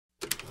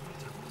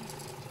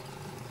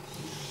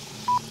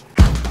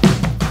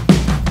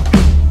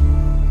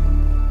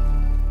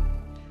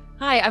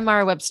Hi, I'm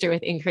Mara Webster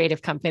with In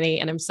Creative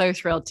Company, and I'm so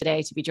thrilled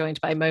today to be joined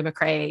by Mo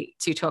McRae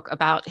to talk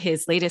about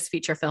his latest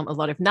feature film, A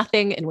Lot of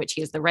Nothing, in which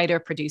he is the writer,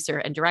 producer,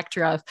 and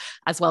director of,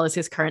 as well as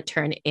his current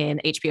turn in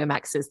HBO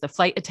Max's The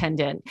Flight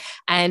Attendant.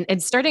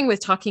 And starting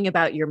with talking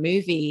about your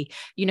movie,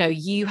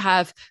 you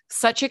have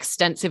such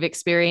extensive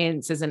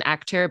experience as an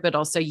actor, but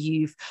also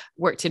you've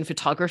worked in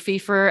photography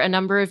for a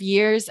number of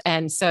years.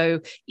 And so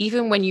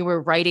even when you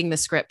were writing the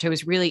script, I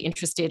was really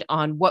interested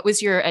on what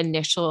was your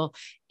initial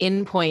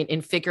in point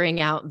in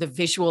figuring out the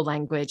visual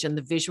language and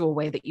the visual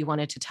way that you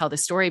wanted to tell the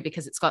story,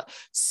 because it's got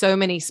so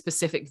many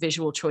specific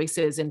visual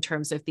choices in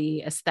terms of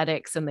the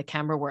aesthetics and the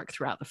camera work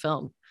throughout the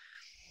film.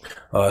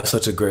 That's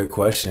such a great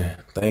question.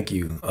 Thank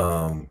you.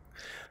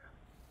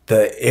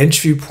 The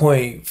entry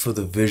point for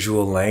the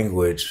visual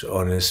language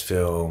on this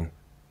film,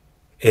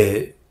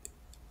 it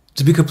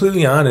to be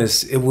completely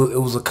honest, it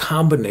was a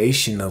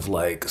combination of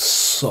like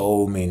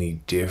so many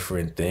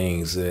different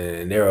things,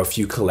 and there are a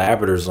few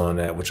collaborators on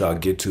that, which I'll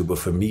get to. But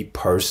for me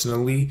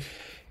personally,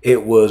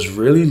 it was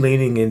really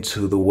leaning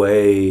into the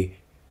way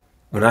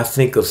when I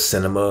think of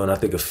cinema and I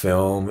think of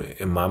film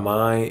in my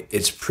mind,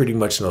 it's pretty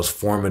much in those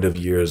formative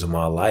years of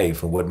my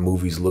life and what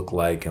movies look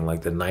like in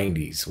like the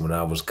 90s when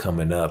I was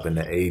coming up in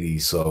the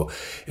 80s. So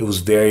it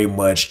was very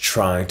much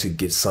trying to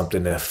get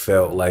something that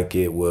felt like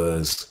it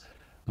was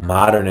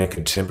modern and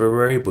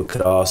contemporary, but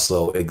could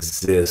also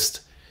exist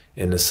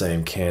in the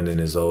same canon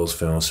as those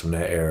films from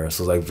that era.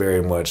 So it's like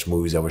very much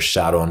movies that were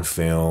shot on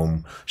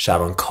film,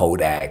 shot on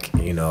Kodak,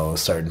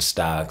 certain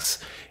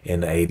stocks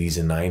in the 80s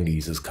and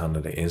 90s is kind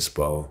of the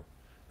inspo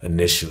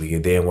initially.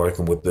 And then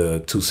working with the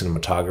two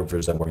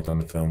cinematographers that worked on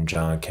the film,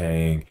 John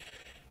Kane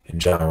and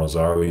John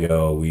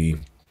Rosario, we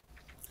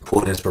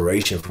pulled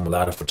inspiration from a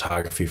lot of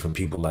photography from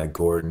people like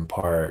Gordon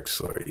Parks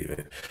or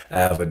even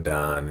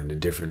Avedon and the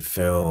different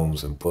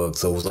films and books.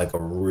 So it was like a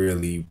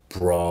really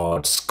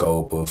broad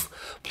scope of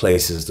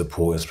places to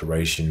pull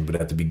inspiration. But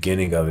at the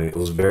beginning of it, it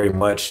was very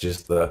much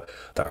just the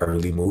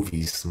early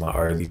movies,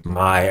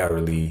 my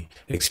early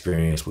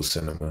experience with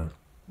cinema.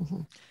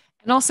 Mhm.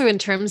 And also in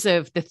terms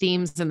of the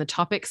themes and the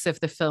topics of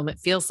the film, it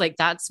feels like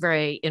that's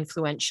very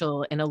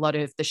influential in a lot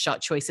of the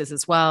shot choices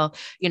as well.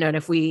 And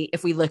if we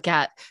look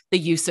at the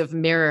use of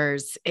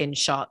mirrors in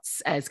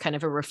shots as kind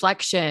of a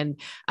reflection,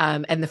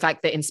 and the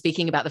fact that in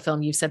speaking about the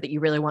film, you said that you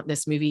really want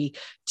this movie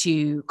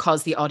to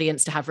cause the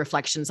audience to have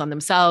reflections on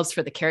themselves,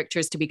 for the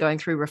characters to be going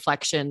through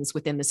reflections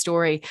within the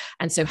story.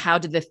 And so, how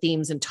did the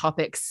themes and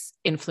topics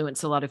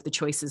influence a lot of the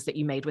choices that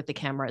you made with the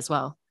camera as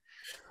well?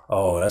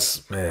 Oh,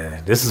 that's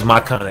man. This is my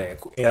kind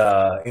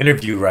of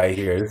interview right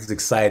here. This is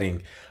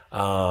exciting.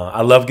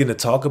 I love getting to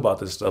talk about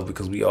this stuff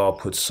because we all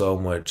put so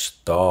much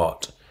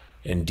thought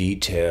and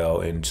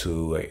detail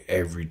into like,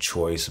 every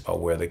choice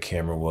about where the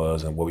camera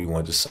was and what we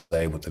wanted to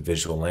say with the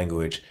visual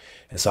language.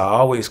 And so I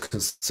always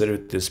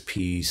considered this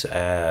piece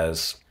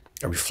as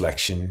a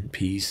reflection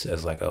piece,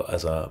 as like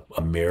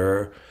a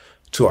mirror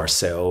to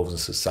ourselves and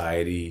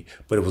society.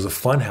 But it was a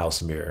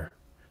funhouse mirror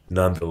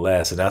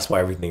nonetheless. And that's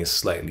why everything is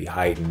slightly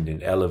heightened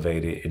and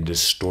elevated and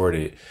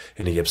distorted,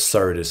 and the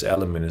absurdist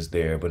element is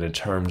there. But in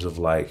terms of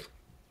like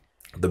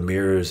the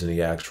mirrors in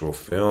the actual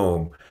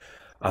film,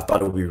 I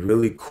thought it would be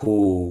really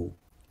cool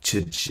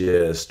to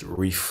just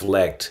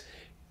reflect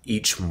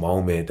each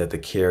moment that the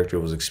character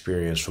was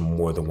experienced from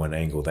more than one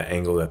angle. The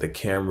angle that the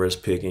camera is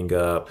picking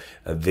up,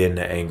 and then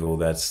the angle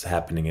that's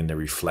happening in the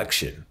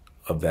reflection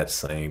of that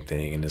same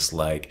thing. And it's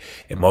like,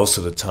 and most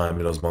of the time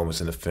in those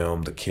moments in the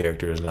film, the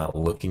character is not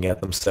looking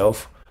at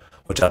themselves,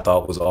 which I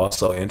thought was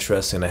also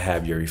interesting to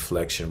have your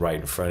reflection right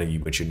in front of you,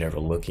 but you're never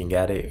looking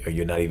at it, or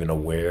you're not even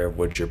aware of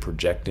what you're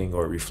projecting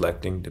or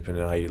reflecting,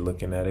 depending on how you're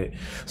looking at it.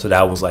 So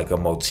that was like a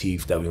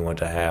motif that we wanted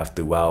to have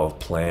throughout,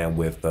 playing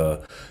with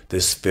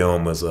this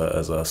film as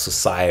a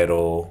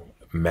societal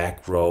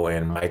macro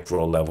and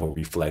micro level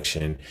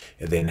reflection,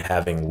 and then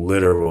having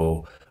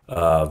literal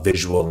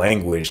visual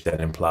language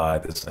that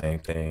implied the same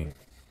thing.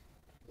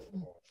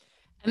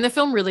 And the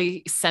film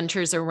really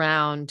centers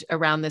around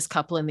this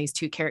couple and these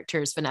two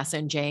characters, Vanessa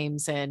and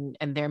James, and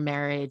their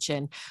marriage,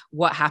 and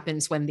what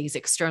happens when these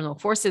external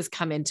forces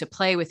come into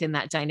play within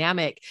that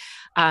dynamic.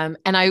 And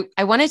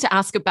I wanted to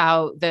ask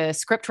about the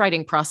script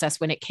writing process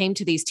when it came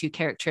to these two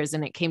characters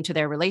and it came to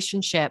their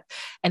relationship,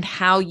 and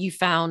how you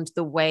found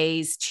the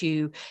ways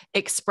to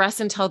express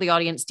and tell the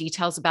audience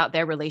details about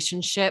their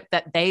relationship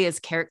that they as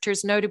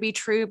characters know to be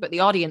true, but the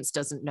audience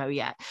doesn't know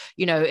yet.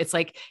 It's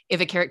like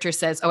if a character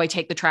says, "Oh, I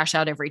take the trash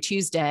out every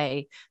Tuesday,"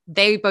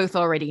 they both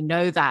already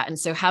know that. And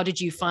so, how did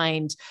you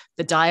find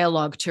the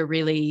dialogue to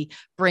really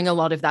bring a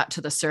lot of that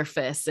to the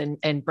surface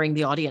and bring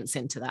the audience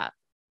into that?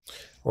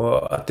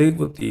 Well, I think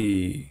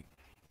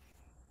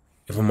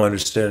if I'm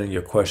understanding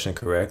your question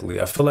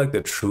correctly, I feel like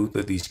the truth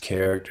of these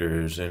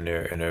characters and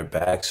their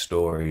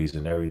backstories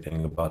and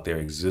everything about their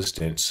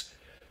existence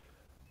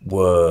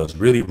was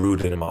really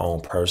rooted in my own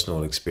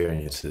personal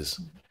experiences.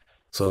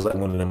 So it's like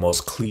one of the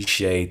most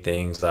cliche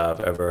things I've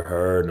ever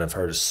heard, and I've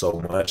heard it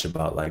so much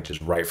about like just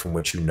write from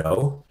what you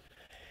know.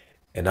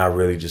 And I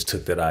really just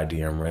took that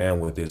idea and ran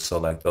with it. So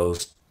like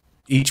those,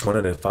 each one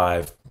of the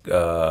five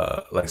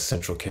like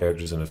central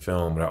characters in the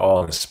film. They're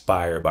all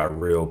inspired by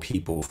real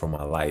people from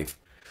my life.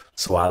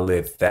 So I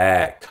let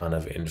that kind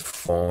of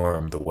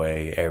inform the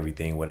way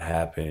everything would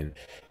happen,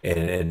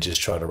 and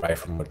just try to write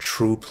from a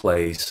true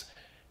place,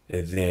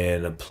 and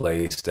then a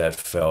place that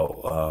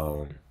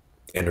felt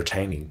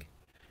entertaining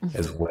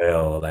as Mhm.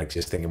 well. Like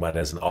just thinking about it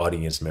as an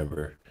audience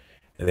member.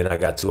 And then I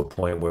got to a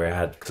point where I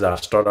had, because I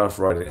started off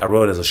writing, I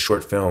wrote it as a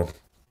short film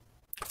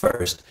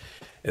first,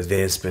 and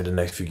then spent the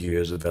next few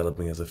years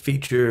developing as a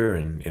feature,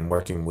 and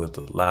working with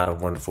a lot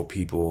of wonderful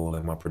people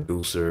like my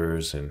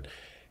producers, and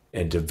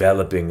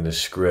developing the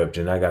script.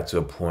 And I got to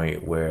a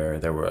point where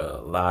there were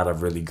a lot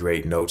of really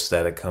great notes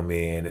that had come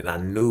in. And I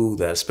knew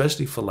that,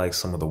 especially for like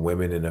some of the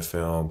women in the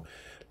film,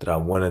 that I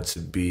wanted to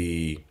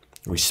be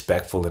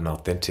respectful and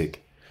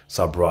authentic.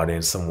 So I brought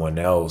in someone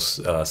else,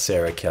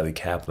 Sarah Kelly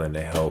Kaplan,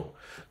 to help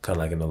kind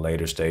of like in the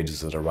later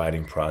stages of the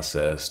writing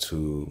process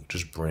to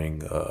just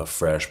bring a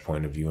fresh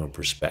point of view and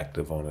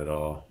perspective on it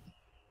all.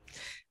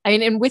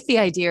 And with the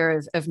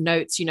idea of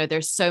notes,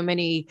 there's so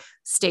many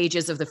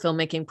stages of the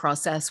filmmaking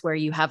process where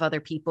you have other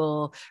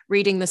people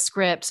reading the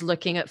script,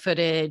 looking at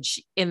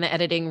footage in the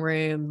editing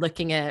room,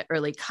 looking at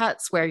early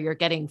cuts where you're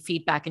getting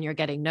feedback and you're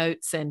getting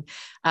notes. And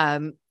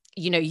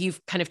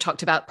you've kind of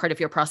talked about part of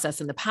your process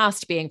in the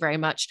past being very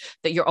much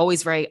that you're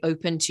always very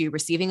open to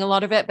receiving a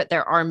lot of it, but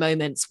there are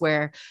moments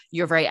where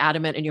you're very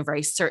adamant and you're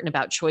very certain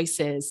about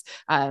choices,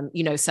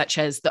 such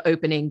as the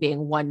opening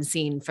being one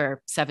scene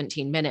for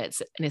 17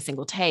 minutes in a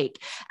single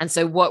take. And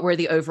so what were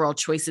the overall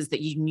choices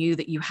that you knew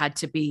that you had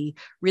to be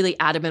really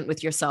adamant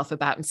with yourself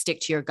about and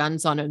stick to your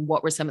guns on? And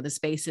what were some of the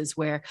spaces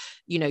where,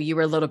 you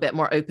were a little bit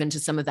more open to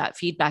some of that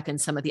feedback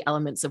and some of the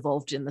elements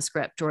evolved in the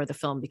script or the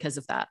film because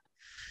of that?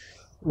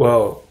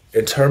 Well,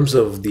 in terms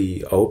of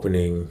the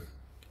opening,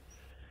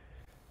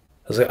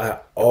 I was like, I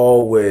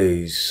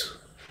always,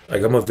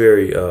 like, I'm a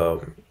very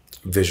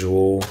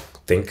visual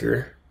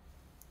thinker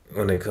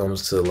when it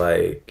comes to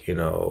like,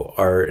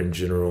 art in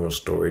general and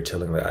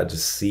storytelling. Like, I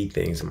just see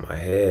things in my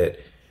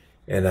head.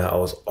 And I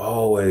was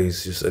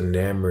always just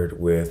enamored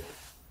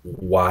with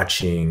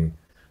watching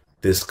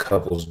this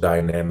couple's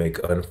dynamic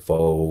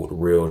unfold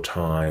real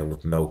time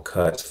with no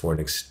cuts for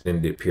an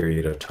extended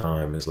period of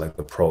time is like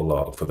the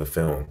prologue for the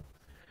film.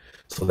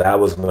 So that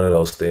was one of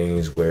those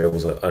things where it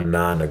was a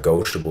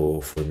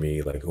non-negotiable for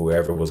me. Like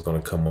whoever was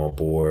going to come on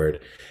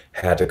board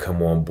had to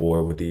come on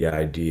board with the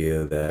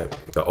idea that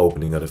the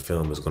opening of the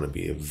film is going to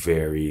be a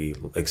very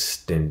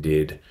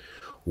extended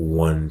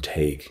one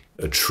take,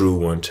 a true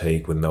one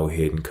take with no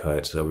hidden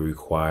cuts. That would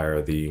require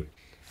the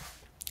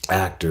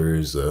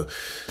actors,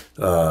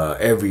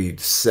 every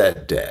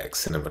set deck,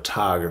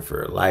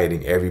 cinematographer,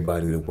 lighting,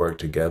 everybody to work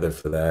together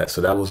for that.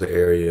 So that was the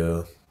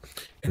area.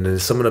 And then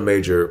some of the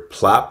major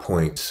plot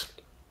points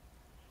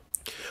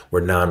were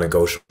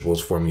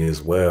non-negotiables for me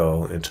as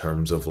well, in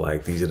terms of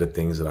like these are the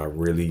things that I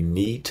really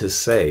need to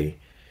say,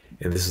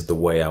 and this is the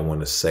way I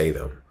want to say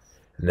them.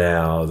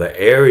 Now, the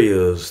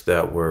areas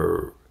that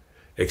were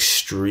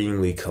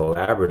extremely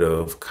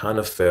collaborative kind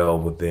of fell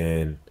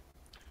within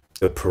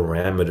the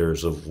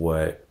parameters of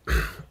what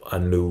I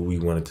knew we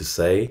wanted to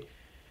say.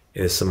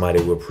 And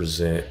somebody would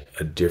present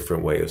a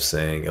different way of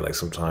saying it. Like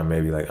sometime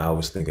maybe like I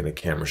was thinking the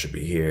camera should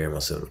be here, and my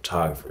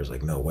cinematographer is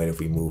like, no, wait,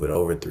 if we move it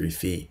over 3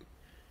 feet.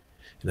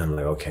 And I'm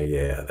like, okay,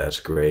 yeah, that's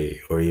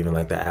great. Or even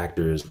like the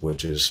actors would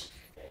just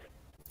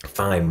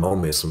find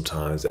moments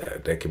sometimes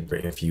that could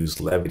bring infuse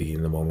levity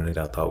in the moment that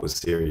I thought was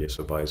serious,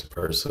 or vice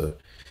versa.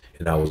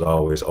 And I was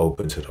always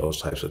open to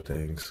those types of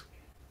things.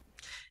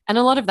 And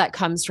a lot of that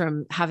comes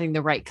from having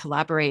the right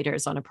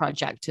collaborators on a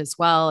project as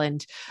well.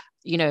 And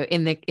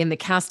in the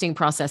casting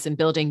process and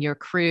building your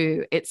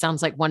crew, it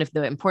sounds like one of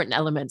the important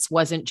elements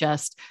wasn't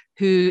just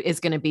who is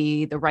going to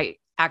be the right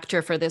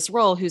actor for this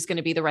role, who's going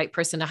to be the right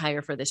person to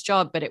hire for this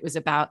job, but it was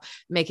about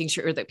making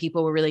sure that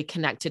people were really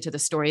connected to the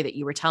story that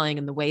you were telling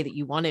and the way that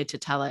you wanted to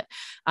tell it.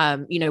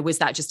 Was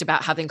that just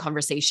about having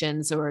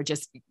conversations or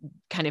just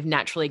kind of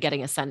naturally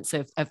getting a sense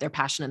of their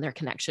passion and their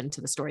connection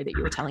to the story that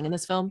you were telling in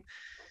this film?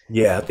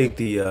 Yeah, I think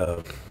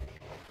the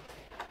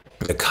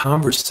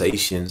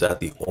conversations at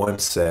the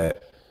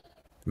onset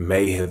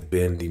may have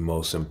been the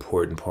most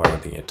important part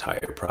of the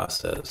entire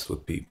process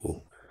with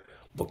people,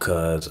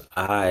 because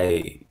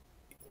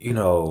you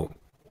know,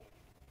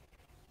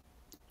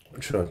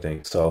 I'm trying to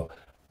think. So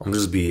I'm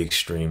just be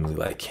extremely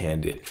like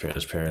candid,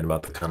 transparent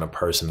about the kind of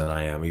person that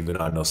I am. Even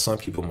though I know some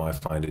people might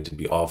find it to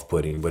be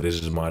off-putting, but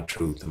it's just my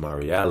truth and my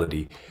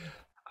reality.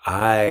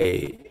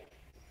 I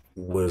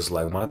was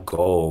like, my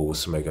goal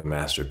was to make a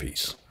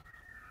masterpiece.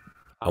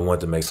 I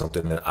wanted to make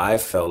something that I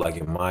felt like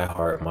in my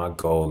heart, my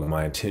goal and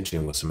my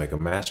intention was to make a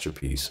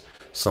masterpiece,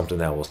 something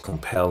that was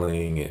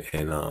compelling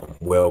and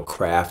well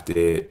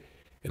crafted.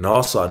 And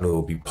also, I knew it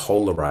would be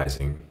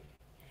polarizing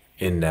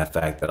in that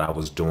fact that I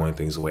was doing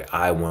things the way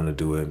I want to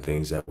do it, and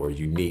things that were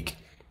unique.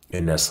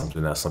 And that's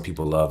something that some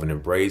people love and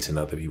embrace, and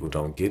other people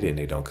don't get it and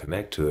they don't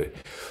connect to it.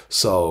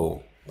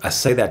 So I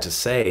say that to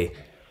say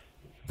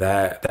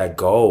that that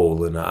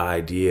goal and the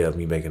idea of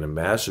me making a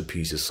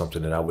masterpiece is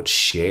something that I would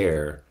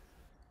share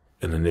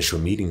in initial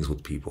meetings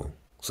with people.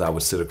 So I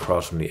would sit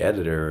across from the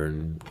editor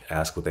and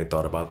ask what they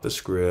thought about the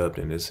script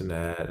and this and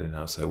that. And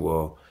I'll say,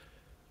 well,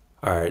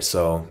 all right,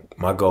 so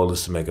my goal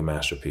is to make a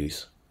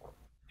masterpiece.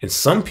 And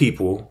some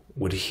people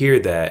would hear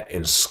that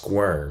and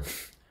squirm.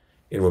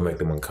 It would make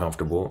them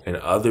uncomfortable. And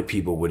other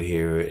people would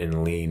hear it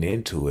and lean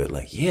into it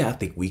like, yeah, I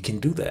think we can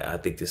do that. I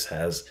think this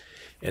has.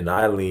 And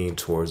I lean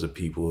towards the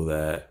people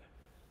that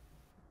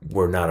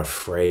were not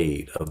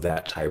afraid of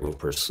that type of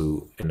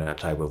pursuit and that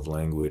type of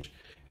language.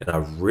 And I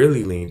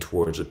really lean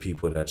towards the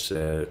people that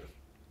said,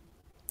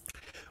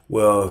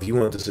 well, if you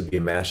want this to be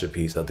a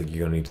masterpiece, I think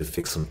you're going to need to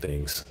fix some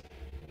things.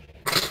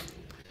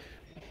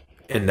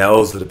 And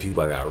those are the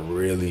people I got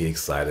really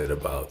excited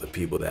about, the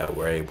people that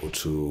were able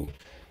to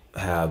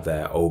have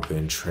that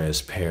open,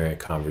 transparent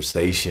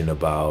conversation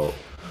about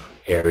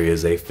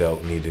areas they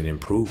felt needed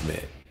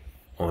improvement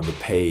on the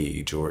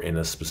page or in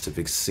a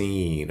specific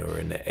scene or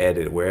in the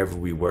edit, wherever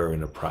we were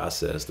in the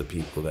process, the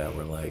people that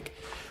were like,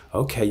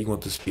 okay, you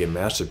want this to be a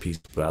masterpiece,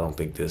 but I don't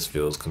think this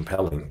feels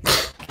compelling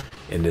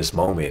in this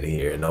moment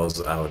here. And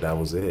those, oh, that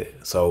was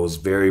it. So it was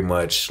very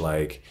much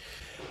like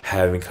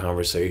having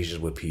conversations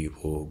with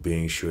people,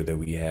 being sure that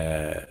we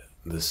had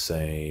the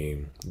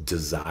same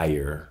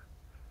desire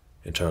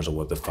in terms of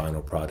what the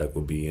final product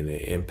would be and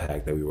the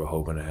impact that we were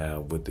hoping to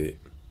have with it.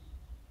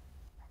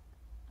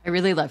 I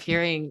really love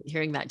hearing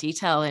that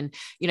detail. And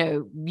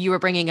you were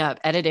bringing up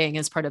editing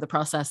as part of the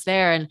process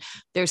there, and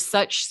there's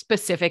such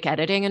specific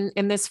editing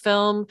in this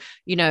film.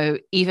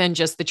 Even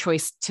just the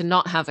choice to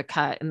not have a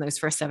cut in those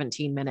first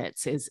 17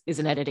 minutes is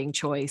an editing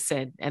choice,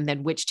 and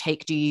then which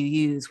take do you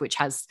use, which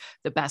has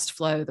the best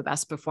flow, the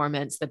best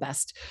performance, the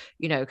best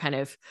kind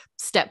of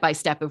step by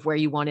step of where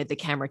you wanted the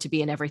camera to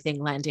be and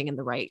everything landing in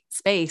the right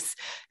space.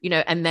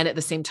 And then at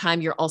the same time,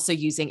 you're also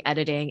using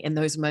editing in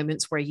those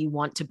moments where you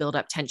want to build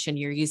up tension.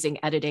 You're using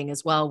editing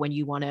as well when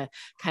you want to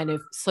kind of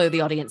slow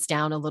the audience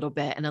down a little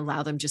bit and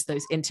allow them just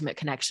those intimate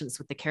connections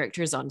with the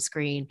characters on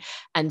screen.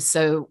 And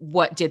so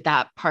what did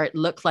that part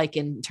look like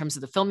in terms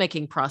of the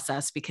filmmaking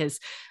process? Because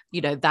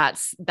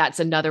that's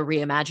another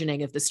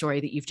reimagining of the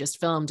story that you've just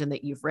filmed and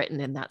that you've written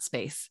in that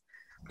space.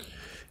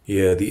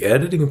 Yeah, the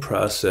editing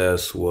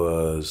process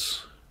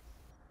was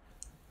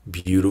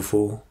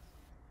beautiful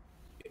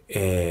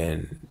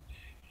and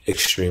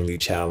extremely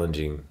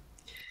challenging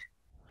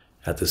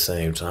at the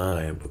same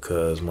time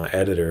because my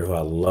editor, who I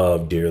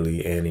love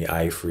dearly, Annie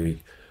Eifrey,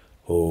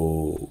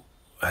 who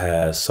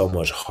has so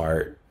much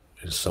heart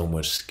and so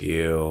much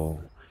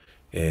skill,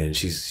 and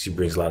she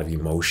brings a lot of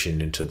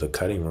emotion into the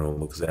cutting room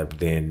because that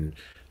then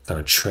kind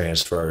of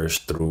transfers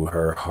through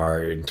her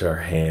heart into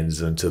her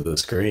hands into the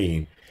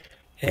screen.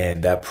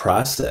 And that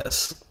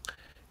process,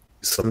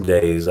 some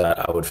days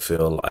I would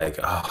feel like,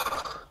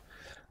 oh,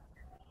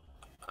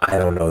 I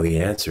don't know the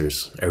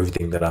answers.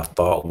 Everything that I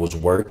thought was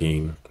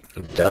working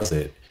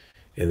doesn't.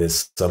 And then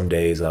some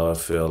days I would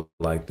feel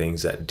like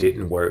things that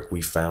didn't work, we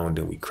found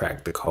and we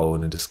cracked the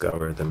code and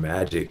discovered the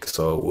magic.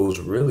 So it was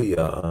really it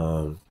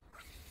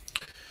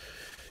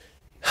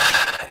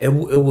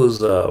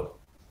was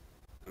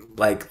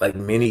like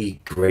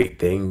many great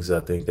things I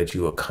think that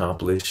you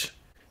accomplish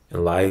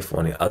in life.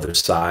 On the other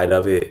side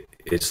of it,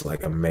 it's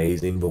like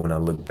amazing. But when I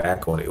look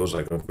back on it, it was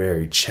like a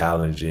very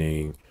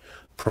challenging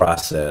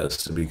process,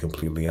 to be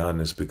completely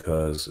honest,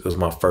 because it was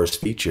my first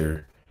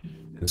feature.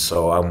 And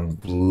so I'm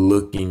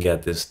looking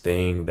at this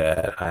thing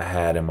that I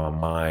had in my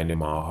mind, in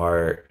my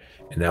heart,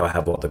 and now I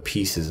have all the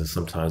pieces, and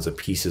sometimes the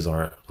pieces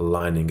aren't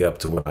lining up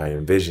to what I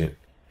envisioned.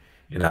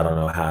 And I don't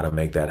know how to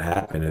make that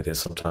happen. And then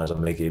sometimes I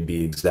make it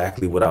be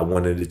exactly what I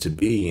wanted it to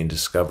be and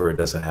discover it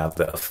doesn't have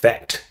the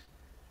effect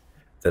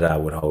that I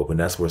would hope. And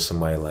that's where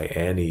somebody like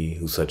Annie,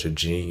 who's such a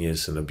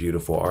genius and a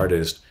beautiful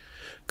artist,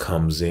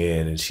 comes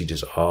in, and she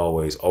just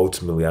always,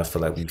 ultimately, I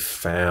feel like we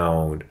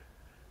found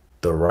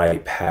the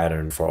right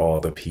pattern for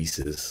all the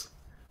pieces,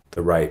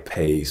 the right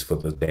pace for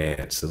the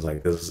dance. It's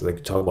like this is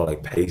like talk about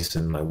like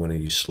pacing, like when do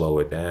you slow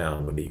it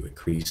down, when do you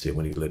increase it,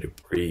 when do you let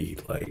it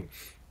breathe? Like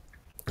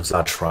it's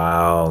not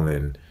trial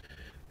and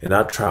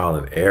not trial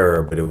and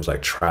error, but it was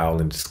like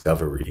trial and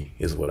discovery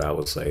is what I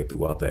would say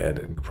throughout the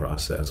editing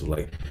process.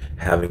 Like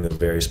having a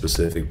very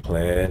specific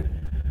plan,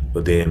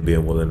 but then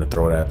being willing to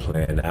throw that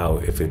plan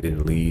out if it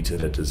didn't lead to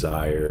the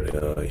desired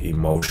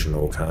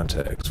emotional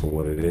context for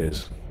what it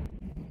is.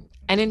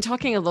 And in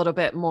talking a little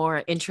bit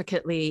more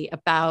intricately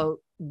about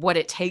what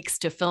it takes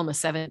to film a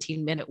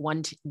 17-minute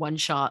one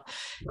shot,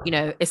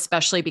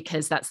 especially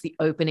because that's the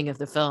opening of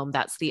the film,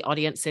 that's the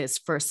audience's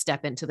first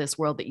step into this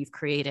world that you've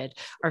created,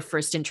 our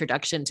first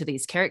introduction to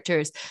these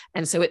characters.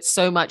 And so it's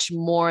so much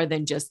more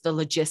than just the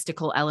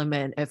logistical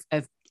element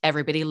of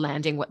everybody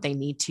landing what they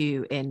need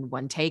to in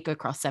one take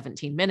across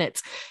 17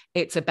 minutes.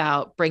 It's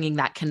about bringing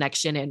that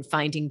connection and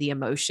finding the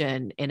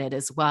emotion in it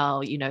as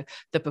well,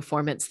 the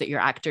performance that your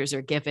actors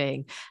are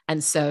giving.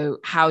 And so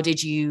how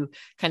did you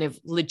kind of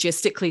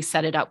logistically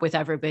set it up with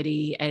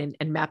everybody and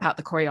map out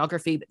the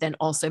choreography, but then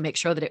also make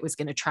sure that it was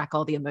going to track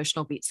all the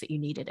emotional beats that you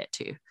needed it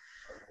to?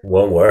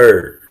 One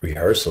word,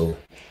 rehearsal.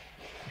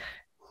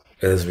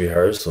 It is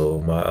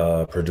rehearsal.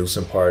 My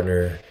producing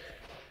partner,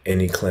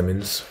 Annie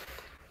Clemens,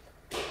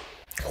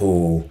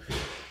 who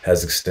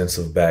has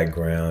extensive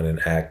background in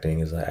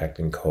acting as an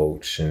acting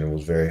coach and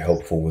was very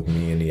helpful with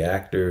me and the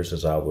actors,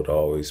 as I would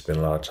always spend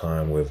a lot of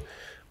time with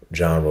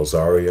John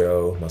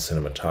Rosario, my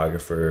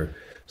cinematographer,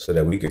 so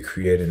that we could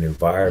create an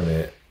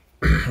environment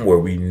where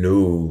we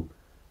knew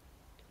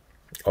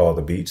all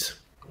the beats.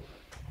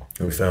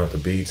 And we found the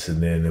beats,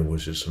 and then it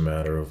was just a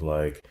matter of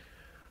like,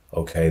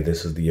 okay,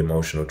 this is the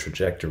emotional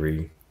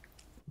trajectory.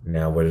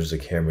 Now, where does the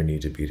camera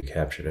need to be to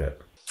capture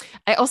that?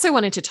 I also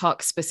wanted to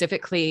talk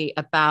specifically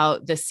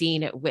about the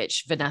scene at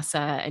which Vanessa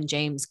and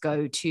James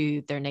go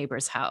to their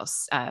neighbor's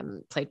house,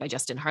 played by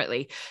Justin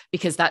Hartley,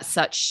 because that's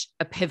such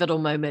a pivotal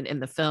moment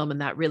in the film.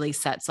 And that really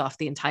sets off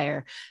the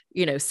entire,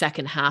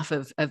 second half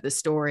of the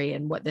story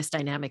and what this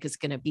dynamic is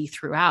going to be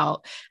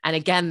throughout. And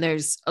again,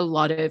 there's a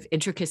lot of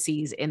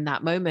intricacies in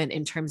that moment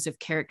in terms of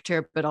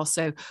character, but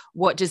also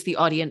what does the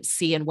audience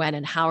see and when,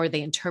 and how are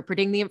they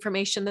interpreting the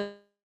information that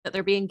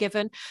they're being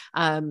given.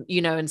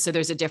 And so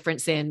there's a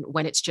difference in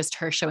when it's just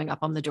her showing up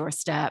on the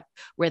doorstep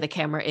where the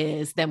camera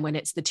is, then when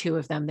it's the two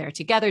of them there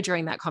together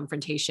during that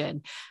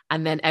confrontation,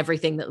 and then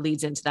everything that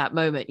leads into that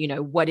moment.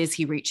 What is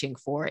he reaching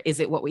for? Is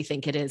it what we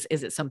think it is?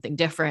 Is it something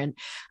different?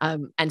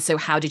 And so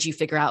how did you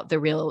figure out the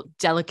real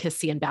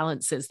delicacy and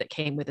balances that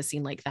came with a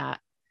scene like that?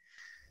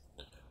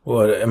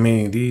 Well, I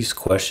mean, these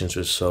questions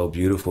are so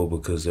beautiful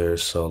because they're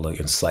so like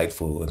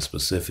insightful and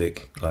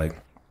specific.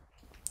 Like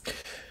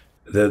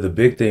the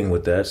big thing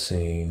with that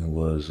scene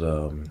was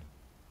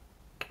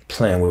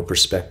playing with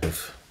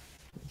perspective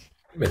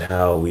and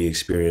how we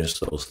experience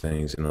those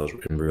things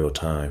in real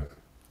time.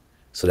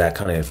 So that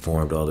kind of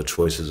informed all the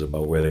choices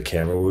about where the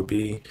camera would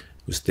be.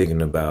 Was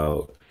thinking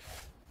about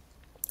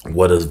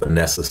what does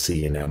Vanessa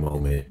see in that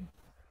moment,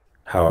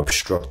 how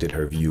obstructed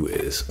her view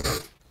is,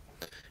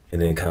 and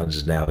then kind of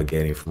just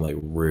navigating from like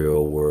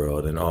real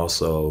world, and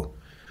also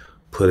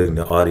putting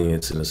the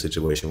audience in a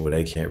situation where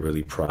they can't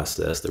really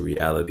process the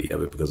reality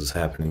of it because it's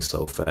happening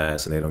so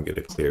fast and they don't get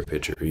a clear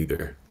picture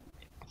either.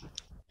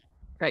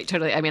 Right,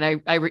 totally. I mean,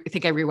 I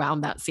think I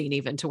rewound that scene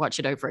even to watch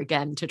it over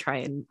again to try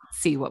and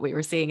see what we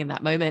were seeing in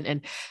that moment.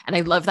 And I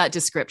love that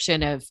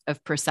description of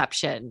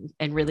perception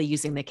and really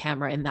using the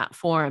camera in that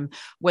form.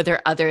 Were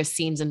there other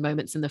scenes and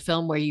moments in the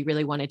film where you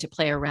really wanted to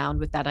play around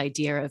with that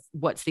idea of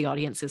what's the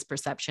audience's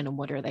perception and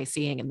what are they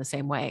seeing in the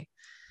same way?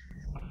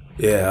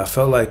 Yeah, I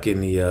felt like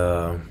in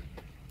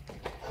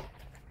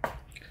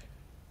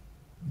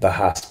the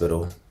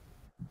hospital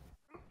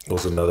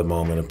was another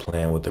moment of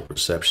playing with the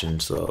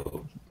perception.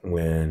 So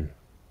when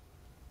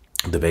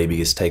the baby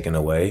is taken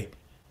away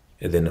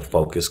and then the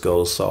focus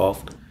goes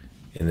soft,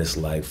 and it's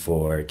like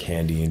for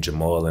Candy and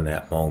Jamal in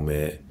that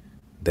moment,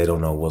 they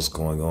don't know what's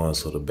going on,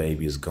 so the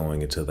baby is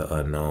going into the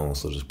unknown.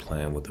 So just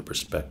playing with the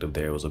perspective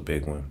there was a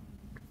big one.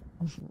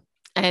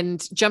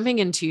 And jumping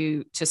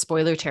into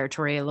spoiler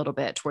territory a little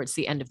bit towards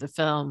the end of the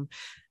film,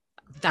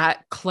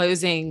 that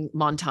closing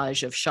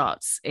montage of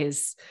shots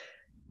is,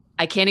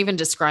 I can't even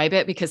describe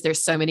it because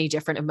there's so many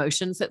different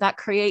emotions that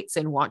creates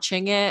in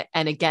watching it.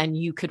 And again,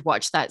 you could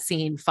watch that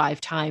scene 5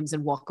 times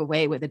and walk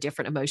away with a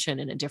different emotion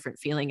and a different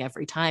feeling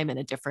every time and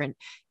a different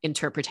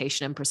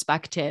interpretation and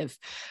perspective.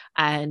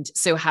 And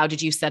so how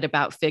did you set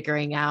about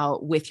figuring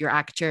out with your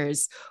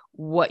actors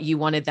what you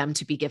wanted them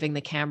to be giving the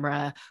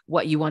camera,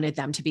 what you wanted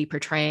them to be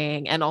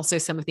portraying, and also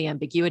some of the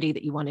ambiguity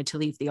that you wanted to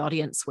leave the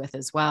audience with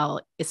as well,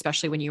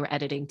 especially when you were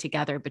editing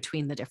together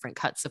between the different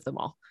cuts of them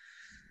all?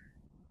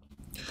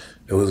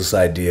 It was this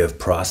idea of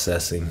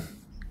processing.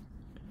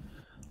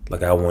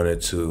 Like I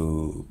wanted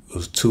to, it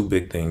was two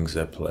big things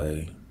at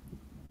play,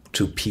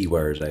 two P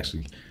words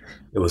actually.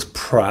 It was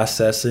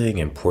processing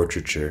and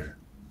portraiture.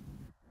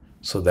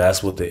 So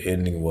that's what the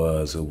ending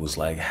was. It was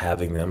like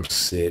having them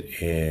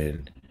sit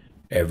in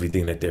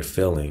everything that they're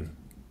feeling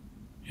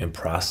and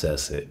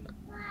process it,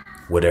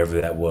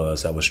 whatever that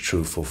was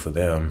truthful for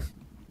them.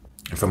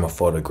 And from a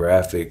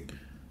photographic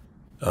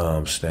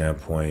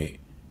standpoint,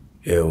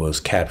 it was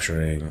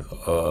capturing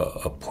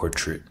a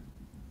portrait,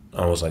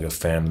 almost like a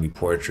family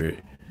portrait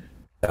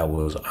that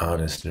was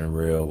honest and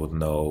real with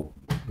no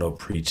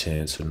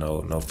pretense or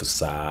no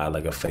facade,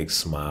 like a fake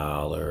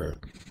smile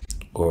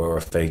or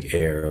a fake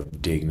air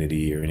of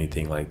dignity or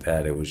anything like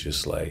that. It was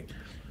just like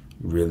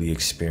really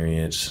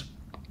experience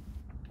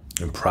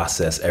and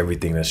process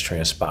everything that's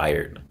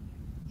transpired.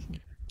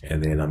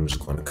 And then I'm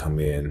just going to come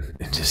in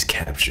and just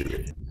capture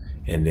it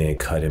and then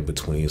cut in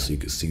between so you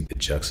can see the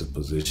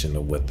juxtaposition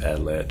of what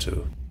that led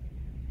to.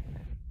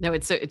 No,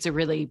 it's a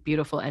really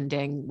beautiful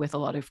ending with a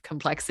lot of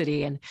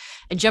complexity. And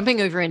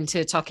jumping over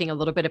into talking a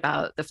little bit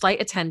about the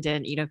flight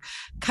attendant,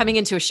 coming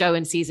into a show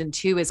in season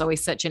 2 is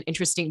always such an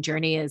interesting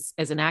journey as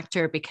an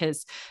actor,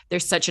 because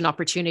there's such an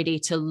opportunity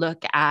to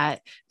look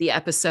at the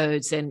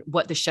episodes and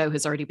what the show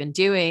has already been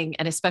doing,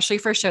 and especially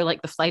for a show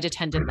like the flight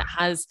attendant that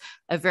has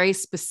a very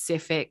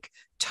specific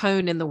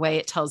tone in the way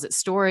it tells its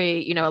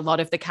story. You know, a lot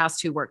of the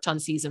cast who worked on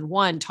season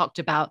one talked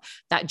about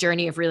that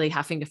journey of really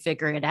having to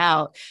figure it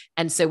out.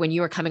 And so when you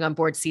were coming on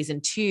board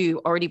season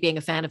two, already being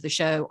a fan of the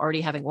show,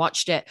 already having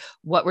watched it,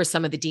 what were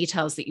some of the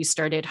details that you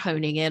started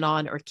honing in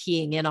on or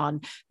keying in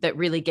on that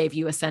really gave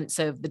you a sense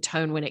of the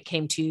tone when it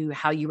came to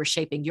how you were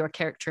shaping your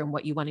character and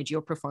what you wanted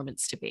your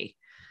performance to be?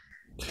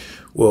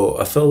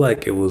 Well, I felt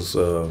like it was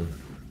the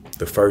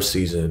first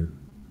season.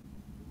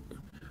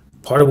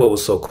 Part of what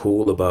was so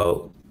cool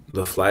about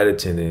the flight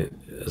attendant,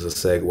 as a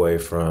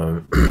segue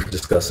from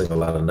discussing a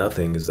lot of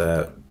nothing, is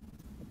that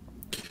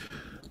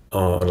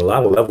on a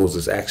lot of levels,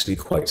 it's actually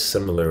quite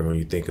similar when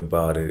you think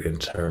about it in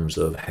terms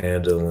of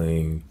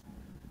handling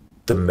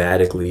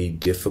thematically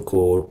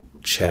difficult,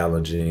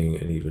 challenging,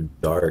 and even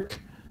dark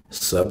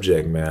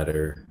subject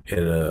matter in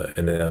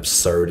an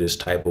absurdist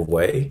type of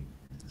way,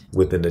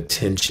 with an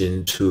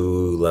attention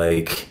to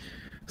like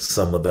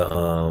some of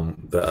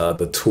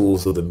the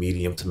tools of the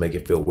medium to make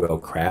it feel well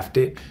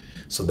crafted.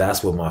 So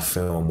that's what my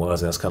film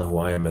was. And that's kind of who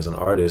I am as an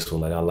artist. So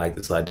like I like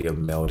this idea of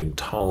melding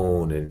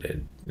tone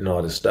and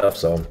all this stuff.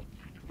 So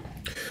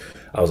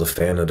I was a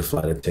fan of the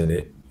flight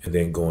attendant. And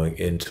then going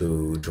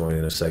into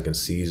joining the second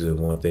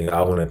season, one thing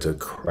I wanted to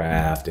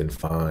craft and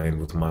find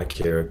with my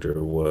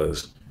character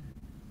was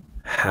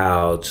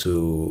how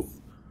to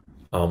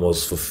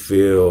almost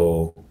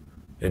fulfill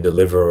and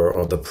deliver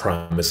on the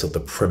promise of the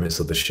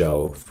premise of the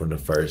show from the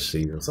first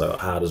season. So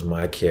how does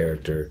my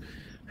character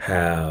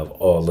have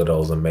all of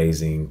those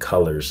amazing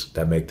colors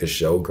that make the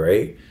show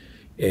great?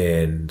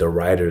 And the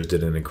writers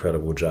did an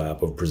incredible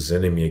job of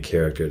presenting me a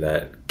character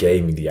that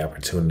gave me the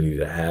opportunity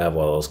to have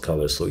all those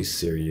colors. So he's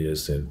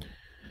serious and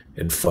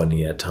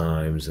funny at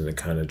times, and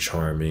kind of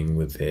charming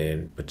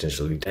within,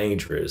 potentially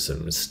dangerous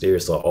and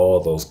mysterious. So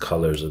all those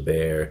colors are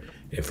there.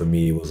 And for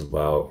me, it was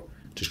about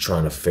just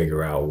trying to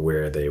figure out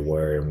where they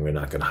were and when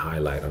I could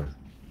highlight them.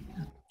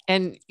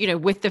 And you know,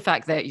 with the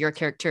fact that your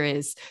character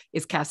is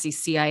Cassie's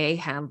CIA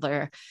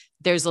handler,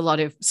 there's a lot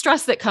of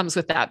stress that comes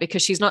with that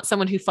because she's not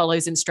someone who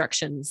follows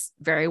instructions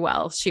very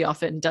well. She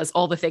often does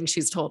all the things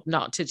she's told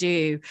not to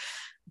do.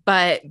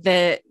 But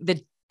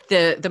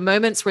the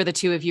moments where the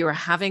two of you are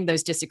having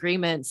those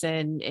disagreements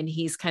and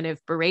he's kind of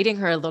berating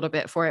her a little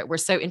bit for it were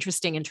so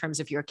interesting in terms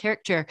of your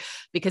character,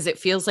 because it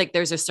feels like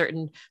there's a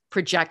certain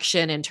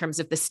projection in terms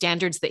of the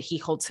standards that he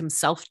holds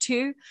himself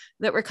to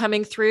that were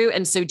coming through.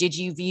 And so did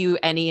you view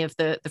any of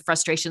the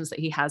frustrations that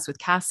he has with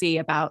Cassie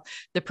about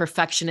the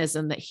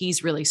perfectionism that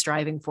he's really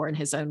striving for in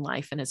his own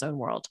life and his own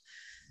world?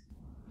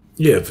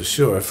 Yeah, for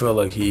sure. I felt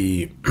like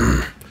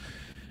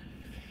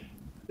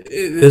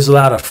there's a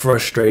lot of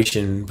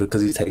frustration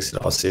because he takes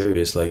it all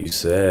serious, like you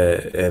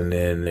said, and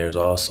then there's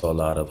also a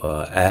lot of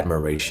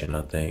admiration,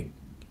 I think,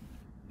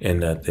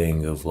 in that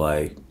thing of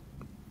like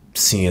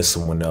seeing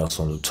someone else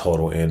on the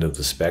total end of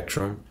the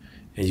spectrum,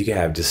 and you can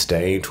have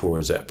disdain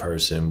towards that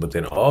person, but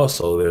then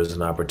also there's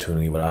an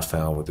opportunity, what I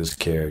found with this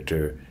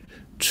character,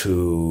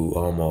 to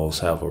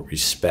almost have a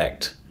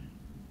respect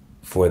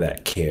for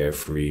that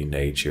carefree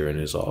nature. And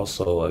there's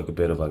also like a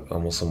bit of like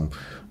almost some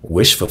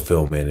wish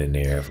fulfillment in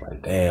there of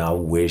like, damn, I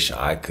wish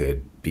I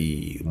could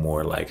be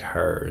more like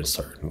her in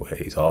certain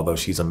ways. Although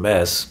she's a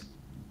mess,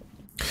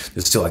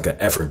 there's still like an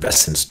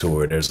effervescence to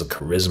her. There's a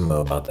charisma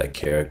about that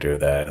character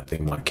that I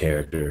think my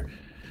character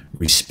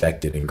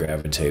respected and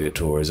gravitated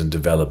towards and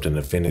developed an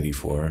affinity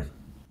for.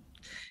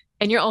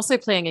 And you're also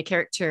playing a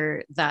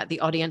character that the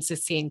audience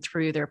is seeing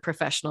through their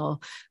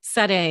professional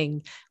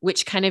setting,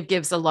 which kind of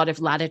gives a lot of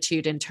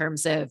latitude in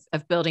terms of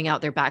building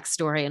out their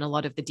backstory and a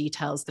lot of the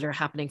details that are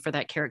happening for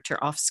that character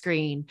off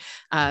screen.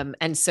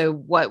 And so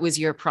what was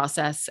your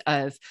process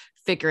of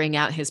figuring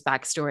out his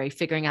backstory,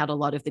 figuring out a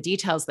lot of the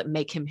details that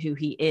make him who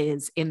he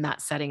is in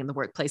that setting in the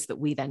workplace that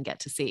we then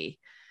get to see?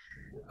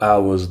 I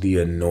was the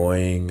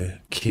annoying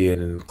kid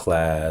in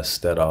class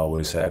that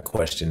always had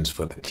questions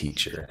for the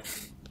teacher.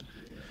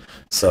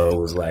 So it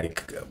was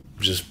like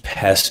just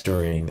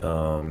pestering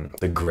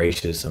the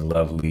gracious and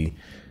lovely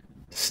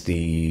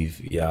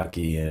Steve,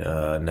 Yaki,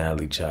 and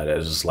Natalie Chad. It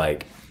was just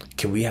like,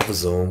 can we have a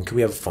Zoom? Can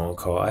we have a phone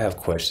call? I have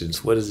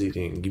questions. What does he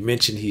think? You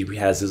mentioned he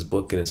has this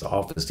book in his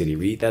office. Did he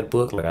read that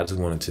book? Like, I just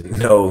wanted to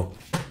know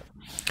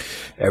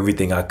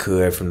everything I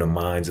could from the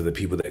minds of the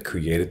people that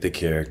created the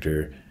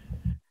character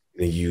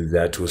and use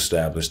that to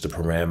establish the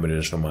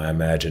parameters for my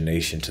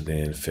imagination to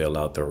then fill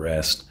out the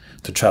rest,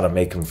 to try to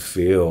make him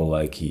feel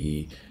like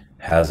he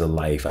has a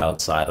life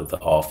outside of the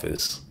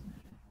office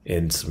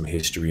and some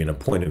history and a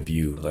point of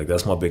view. Like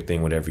that's my big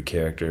thing with every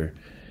character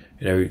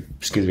and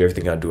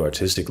everything I do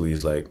artistically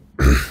is like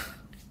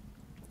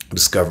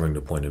discovering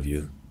the point of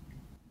view.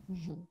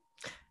 Mhm.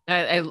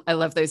 I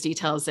love those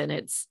details, and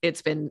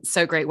it's been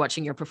so great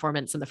watching your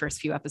performance in the first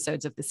few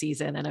episodes of the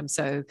season, and I'm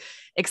so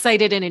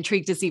excited and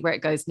intrigued to see where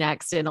it goes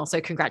next. And also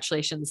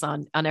congratulations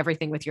on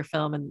everything with your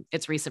film and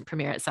its recent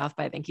premiere at South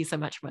by. Thank you so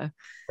much, Mo.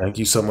 Thank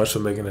you so much for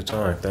making the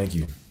time. Thank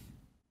you.